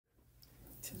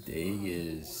Today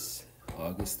is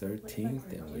August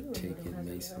 13th and we're taking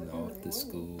Mason off to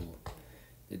school.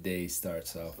 The day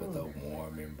starts off with a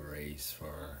warm embrace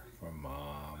for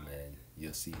mom, and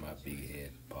you'll see my big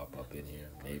head pop up in here.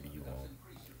 Maybe you won't.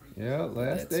 Yeah,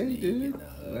 last day, dude.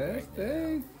 Last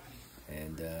day.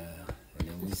 And then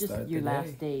we It's start just your the day.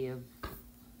 last day of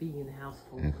being in the house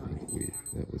full I time. think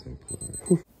that was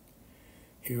implied.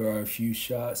 Here are a few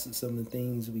shots of some of the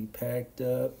things we packed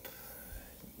up.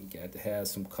 We got to have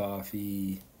some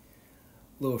coffee,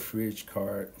 little fridge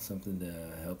cart, something to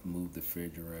help move the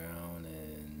fridge around,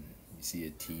 and you see a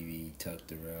TV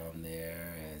tucked around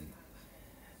there. And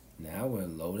now we're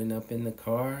loading up in the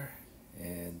car,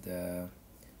 and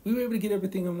we were able to get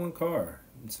everything in one car,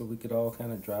 and so we could all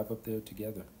kind of drive up there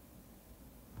together.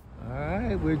 All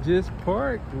right, we're just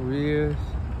parked. We're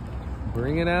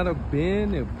bringing out a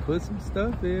bin and put some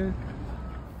stuff in.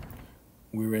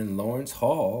 We're in Lawrence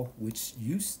Hall, which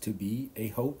used to be a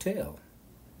hotel.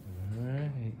 All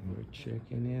right, we're checking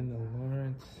in to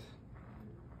Lawrence.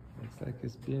 Looks like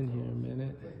it's been here a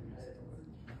minute.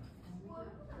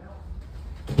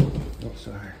 Oh,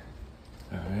 sorry.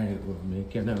 All right, we're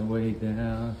making our way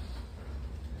down.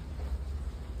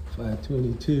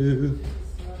 522.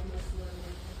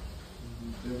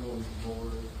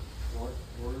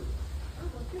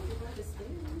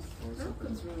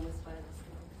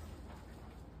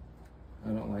 I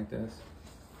don't like this.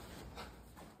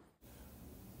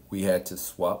 We had to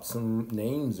swap some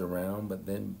names around, but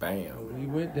then bam. We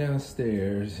went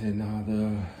downstairs and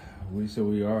so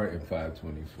we are in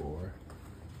 524.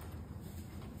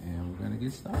 And we're gonna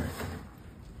get started.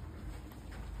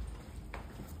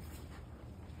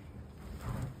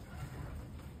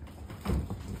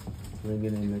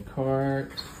 Bringing in the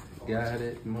cart. Got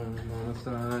it,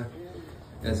 Mama-san.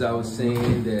 As I was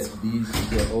saying, that these is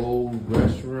the old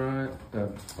restaurant,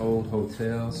 old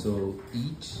hotel, so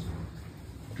each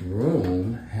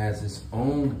room has its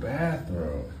own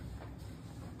bathroom.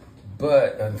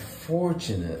 But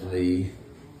unfortunately,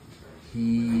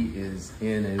 he is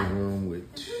in a room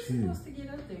with two. You're supposed to get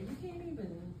up there. You can't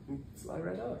even. Slide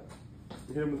right up.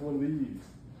 You hit him with one of these.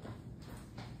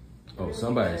 Oh,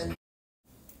 somebody's.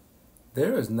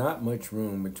 There is not much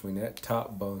room between that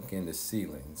top bunk and the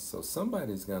ceiling, so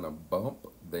somebody's gonna bump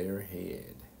their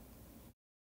head.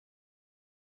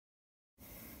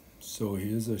 So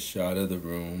here's a shot of the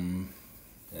room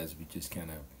as we just kind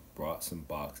of brought some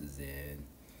boxes in.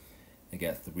 I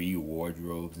got 3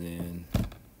 wardrobes in.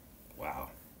 Wow.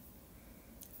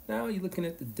 Now you're looking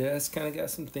at the desk, kind of got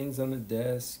some things on the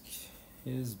desk.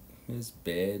 His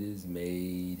bed is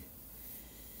made.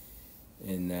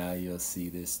 And now you'll see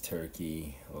this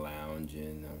turkey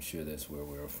lounging. I'm sure that's where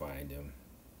we'll find him.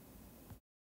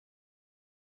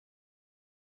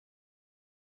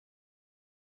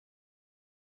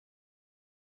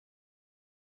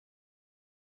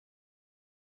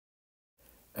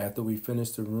 After we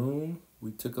finished the room, we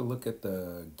took a look at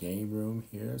the game room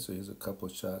here. So here's a couple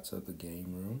shots of the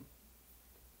game room.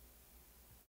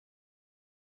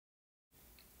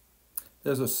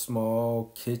 There's a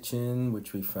small kitchen,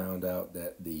 which we found out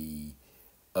that the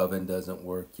oven doesn't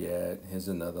work yet. Here's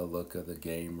another look of the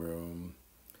game room.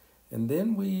 And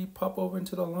then we pop over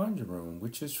into the laundry room,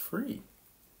 which is free.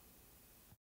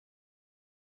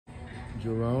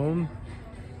 Jerome,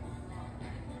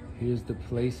 here's the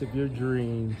place of your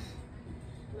dreams.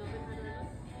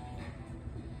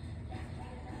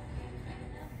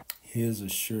 Here's a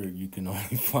shirt you can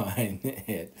only find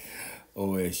at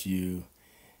OSU.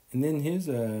 And then here's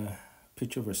a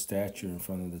picture of a statue in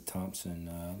front of the Thompson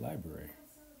Library.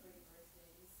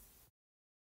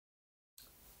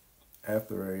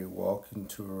 After a walking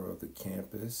tour of the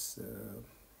campus,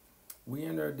 we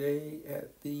end our day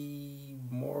at the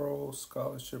Moral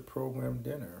Scholarship Program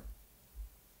dinner.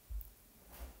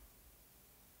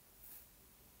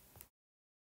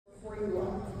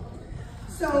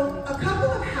 So a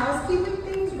couple of housekeeping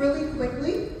things really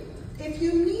quickly. If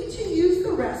you need to use the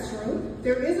restroom,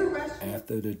 there is a restroom.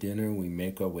 After the dinner, we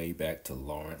make our way back to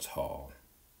Lawrence Hall.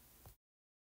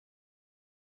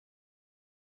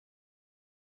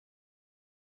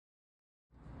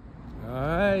 All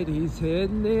right, he's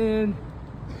heading in.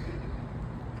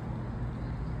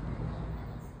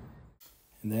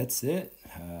 And that's it.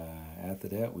 After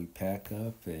that, we pack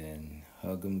up and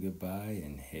hug them goodbye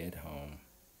and head home.